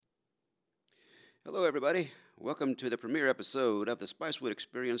Hello, everybody. Welcome to the premiere episode of the Spicewood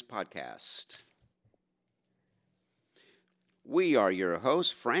Experience podcast. We are your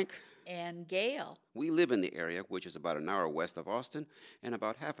hosts, Frank and Gail. We live in the area, which is about an hour west of Austin and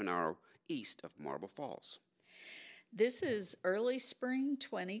about half an hour east of Marble Falls. This is early spring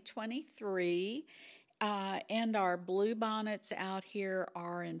 2023, and our bluebonnets out here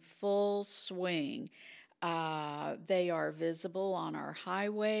are in full swing. They are visible on our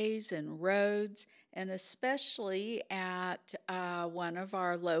highways and roads, and especially at one of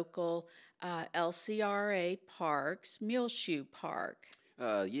our local LCRA parks, Muleshoe Park.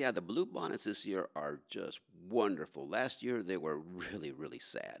 The bluebonnets this year are just wonderful. Last year they were really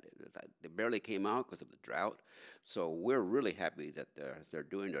sad. They barely came out because of the drought. So we're really happy that they're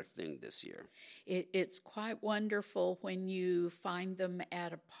doing their thing this year. It's quite wonderful when you find them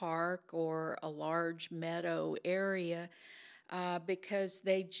at a park or a large meadow area because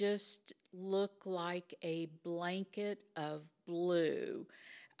they just look like a blanket of blue.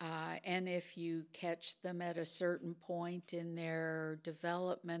 And if you catch them at a certain point in their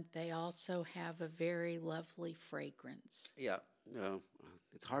development, they also have a very lovely fragrance. Yeah,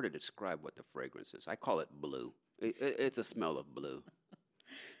 it's hard to describe what the fragrance is. I call it blue. It's a smell of blue.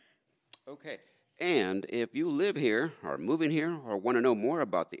 Okay, and if you live here or moving here or want to know more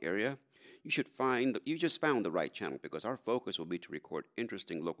about the area, you just found the right channel because our focus will be to record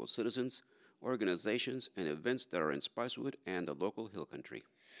interesting local citizens, organizations, and events that are in Spicewood and the local hill country.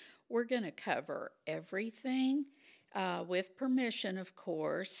 We're going to cover everything, with permission, of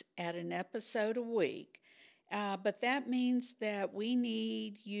course, at an episode a week. But that means that we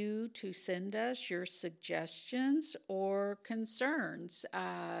need you to send us your suggestions or concerns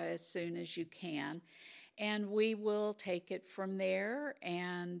as soon as you can. And we will take it from there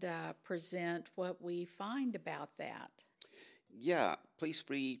and present what we find about that. Yeah, please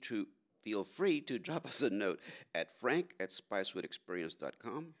feel free to drop us a note at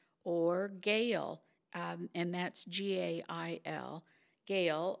frank@spicewoodexperience.com. Or Gail, and that's Gail,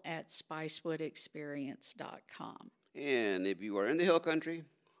 Gail at spicewoodexperience.com. And if you are in the hill country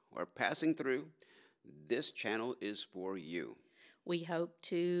or passing through, this channel is for you. We hope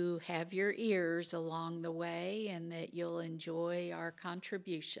to have your ears along the way and that you'll enjoy our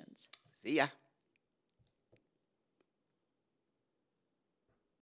contributions. See ya.